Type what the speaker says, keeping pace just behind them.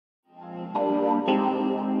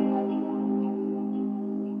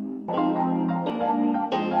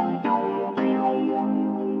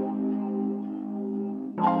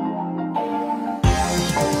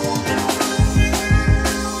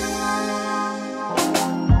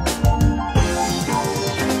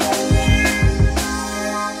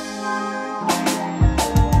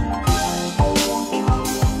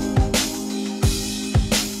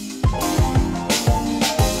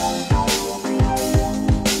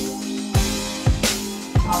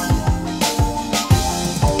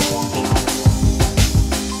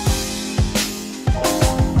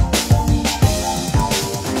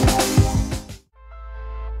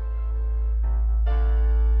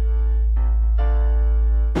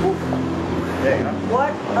day, huh?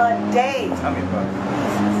 What a day. Tell me about it.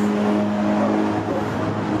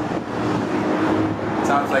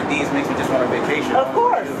 Times like these makes me just want a vacation. Of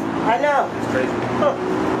course. I know. It's crazy. Huh.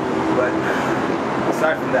 But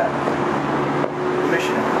aside from that,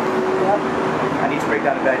 Commissioner, yep. I need to break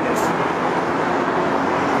down the bad news.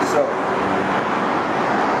 So,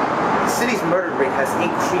 the city's murder rate has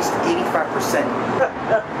increased 85%.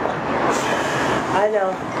 I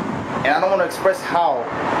know. And I don't want to express how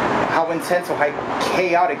intense or how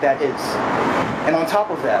chaotic that is. And on top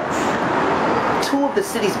of that, 2 of the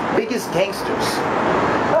city's biggest gangsters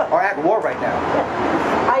are at war right now.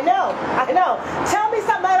 I know. Tell me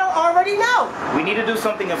something I don't already know. We need to do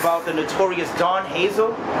something about the notorious Don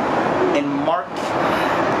Hazel and Mark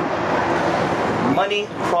Money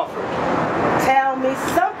Crawford. Tell me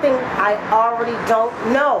something I already don't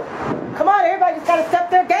know. Come on, everybody's got to step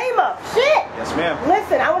their game up. Shit. Yes, ma'am.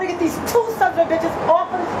 Listen, I want to get these 2 sons of bitches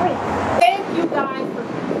off of the street. Thank you guys for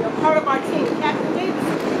being part of our team. Captain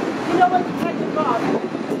Davidson. You know what, Detective Bob?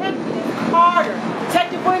 Detective Carter.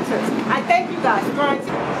 Detective Winters. I thank you guys for trying to...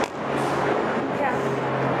 Captain,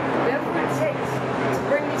 whatever it takes to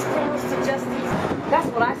bring these criminals to justice, that's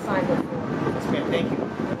what I signed up for. Yes, ma'am. Thank you.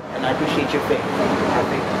 And I appreciate your faith. Thank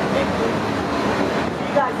you.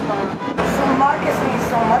 You guys, Bob. So Marcus means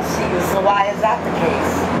so much to you, so why is that the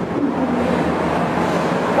case?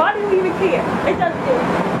 Why do you even care? It doesn't.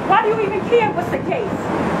 Why do you even care what's the case?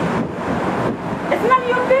 It's none of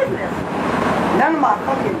your business. None of my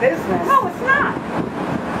fucking business. No, it's not.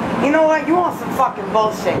 You know what? You want some fucking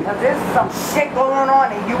bullshit, because there's some shit going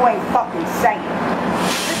on and you ain't fucking saying.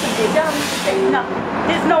 Listen, bitch, I don't need to say nothing.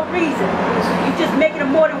 There's no reason. You just making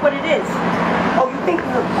it more than what it is. Oh, you think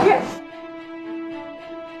you're... Yes.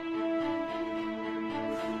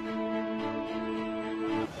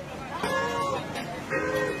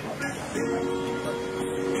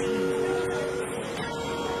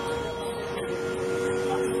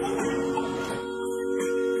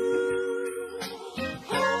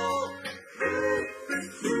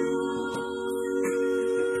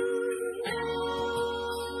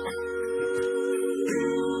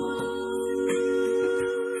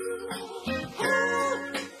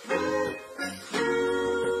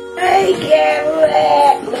 Hey,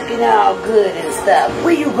 Garrett! Looking all good and stuff.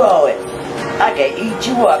 Where you going? I can eat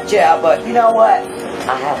you up, child, but you know what?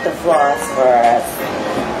 I have to floss first.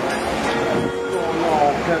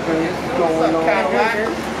 What's up, Cadillac?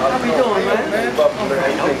 How we doing, man?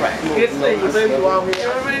 Good to see you, baby. You want me? You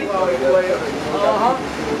know what I mean? Uh-huh.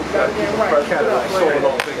 Gotta get right. Cadillac showing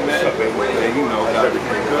off big man. You know, got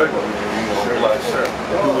everything good. Like, sir, do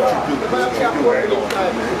what you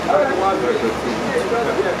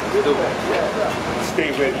do. Stay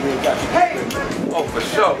ready, you ain't got to. Hey! Oh, for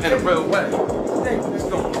sure, in a real way. Let's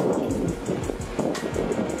go.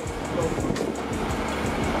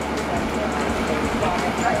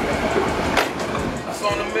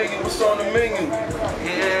 What's on the menu?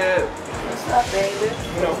 Yeah. What's up, baby?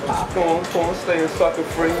 You know, just going, staying sucker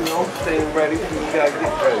free, you know, staying ready. You gotta get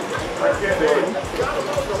ready.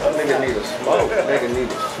 That nigga need a smoke. Nigga need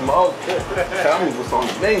a smoke. Tell me what's on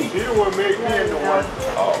the menu. You the one made me into one.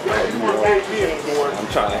 Oh, man, you made me into one. I'm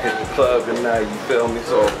trying to hit the club tonight, you feel me?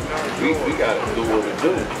 So we gotta do what we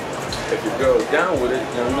do. If your girl's down with it,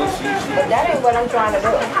 you know what I mean? But that ain't what I'm trying to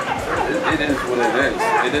do. It is what it is.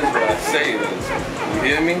 It is what I say it is. You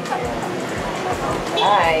hear me?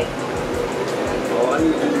 Alright. All I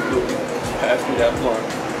need you to do is pass me that blunt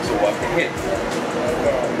so I can hit.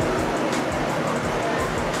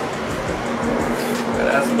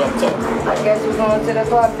 That's what I'm talking about. I guess we're going to the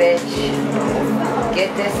club, bitch.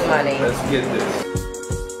 Get this money. Let's get this.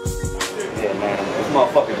 Yeah, man. This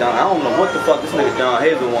motherfucker Don. I don't know what the fuck this nigga Don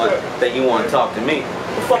Hazel want that you want to talk to me.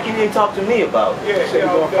 What the fuck you didn't talk to me about? Yeah, shit,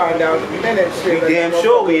 we're gonna find out in a minute. Shit, We damn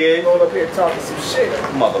sure we is. Going up here talking some shit.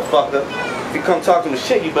 Motherfucker. If you come talk to me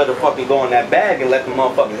shit, you better fucking go in that bag and let the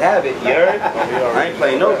motherfuckers have it, you heard? I ain't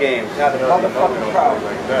playing no games. Not a motherfucking problem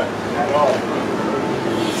like that. At all.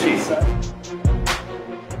 Shit.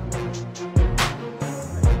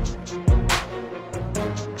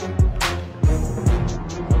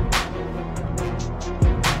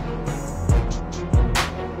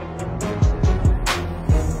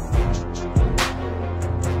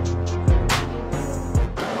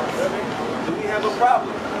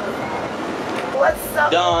 Problem. What's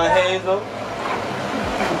up? Don Hazel.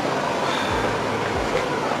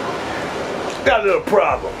 Got a little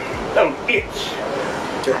problem. Little itch.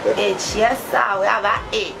 Itch, yes, sir. We have an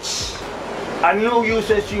itch. I knew you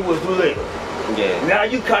since you was little. Yeah. Now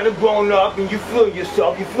you kind of grown up and you feeling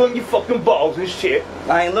yourself. You feeling your fucking balls and shit.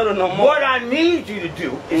 I ain't little no more. What I need you to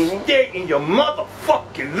do is stay in your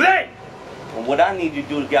motherfucking lane. And what I need you to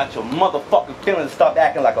do is get out your motherfucking feelings and stop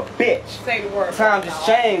acting like a bitch. Say the word. Time just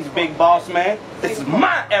changed, big boss man. This is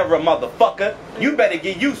my era, motherfucker. You better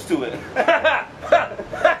get used to it. Say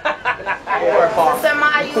the word, boss. Say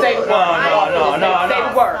the word. No. Say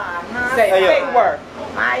the word. Say the word.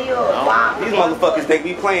 These motherfuckers think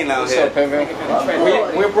we playing out here.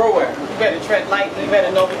 We're Broadway. You better tread lightly. You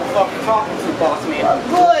better know what the fuck you're talking to, boss man.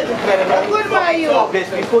 Good. You better know Good, Mayu. So,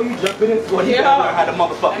 bitch, before you jump in this school, you better learn how to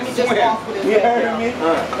motherfucking Let me just swim. walk with this You head. heard me?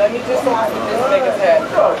 Let me just walk with this nigga's head.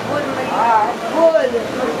 Good. You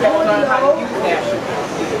better learn how to use that.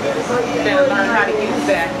 You better learn how to use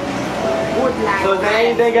that. So is there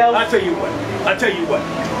anything else? I tell you what.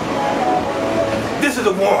 This is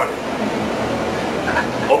a warning.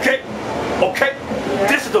 Okay?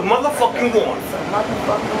 This is a motherfucking warning.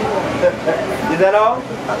 Is that all?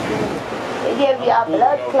 They give you a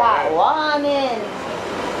blood clot warning.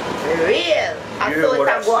 For real. I saw it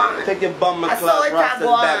a go on. Take your bum I and saw clock it a rosters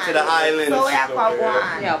go on. back to the island. So it a go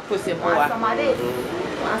on. Yeah, pussy boy. Want some of this?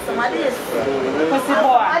 Want some of this? Pussy Want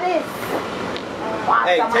boy. some of this? Want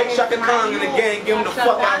Hey, some of take this, Shaka my Kong and the youth? gang, give him the fuck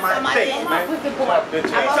out of Want some my of face, this? man. Pussy boy. Bitch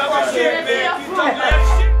I'm ass. a fuck Shit, shit. man. You talking that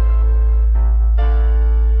shit?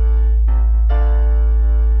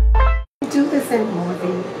 Do this anymore, V.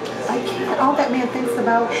 I can't. All that man thinks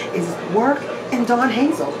about is work and Dawn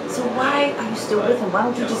Hazel. So why are you still with him? Why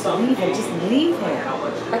don't you just leave him? Just leave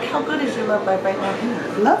him. Like, how good is your love life right now here?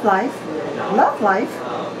 Love life. Love life.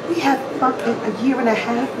 We had fucking a year and a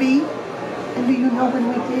half, V. And do you know when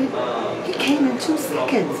we did? He came in 2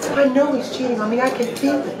 seconds. I know he's cheating on me. I can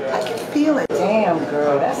feel it. I can feel it. Damn,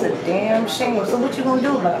 girl, that's a damn shame. So what you gonna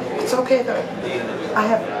do about it? It's okay though. I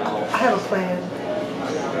have a plan.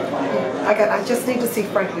 I just need to see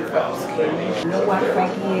Frankie first. You know why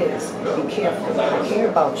Frankie is. Be careful. I care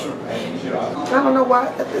about you. I don't know why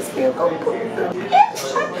that this man gonna put me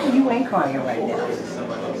through. You ain't crying right now.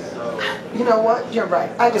 You know what? You're right.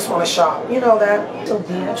 I just want to shop. You know that. So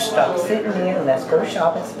then stop sitting there and let's go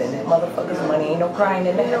shop and spend that motherfucker's money. Ain't no crying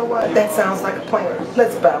in You know there. what? That sounds like a plan.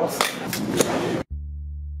 Let's bounce.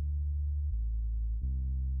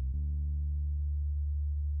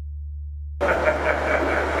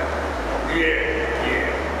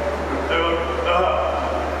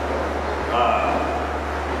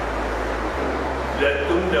 Let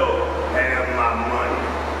them know I have my money.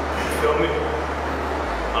 You feel me?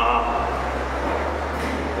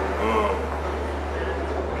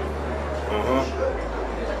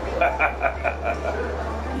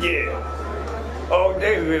 Yeah. All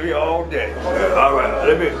day, baby, all day. All right,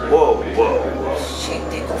 let me. Whoa. Shit,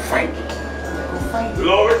 they go Frankie.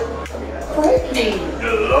 Dolores. Frankie.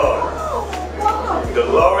 Dolores.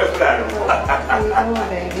 Dolores Platinum. How you doing,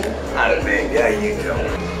 baby? How the baby? How you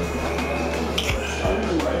doing?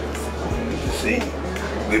 See,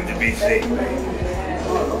 good to be seen, baby.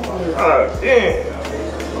 Oh, damn.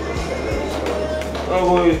 I'm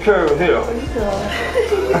going to his curves here. You're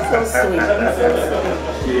so sweet. You're so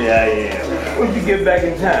sweet. Yeah, I am. When did you get back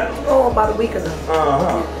in town? Oh, about a week ago.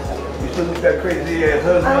 You still look that crazy ass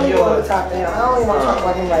husband I don't of even want yours? to talk now. I don't even want to talk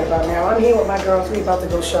about him right about now. I'm here with my girls. We about to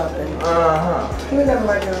go shopping. You remember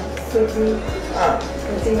my girl, Sweet Pea?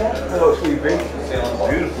 Can you see that? Hello, sweet baby.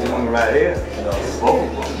 Beautiful one right here. Both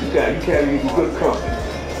of them. You carry you good company.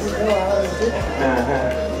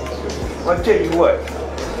 I'll tell you what.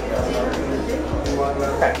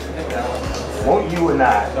 Won't you and I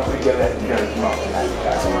get that dinner tomorrow night?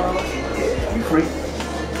 Yeah. You free?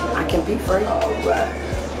 I can be free. All right.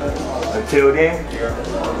 Until then,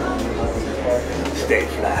 stay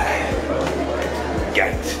fly.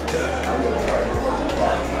 Gangsta.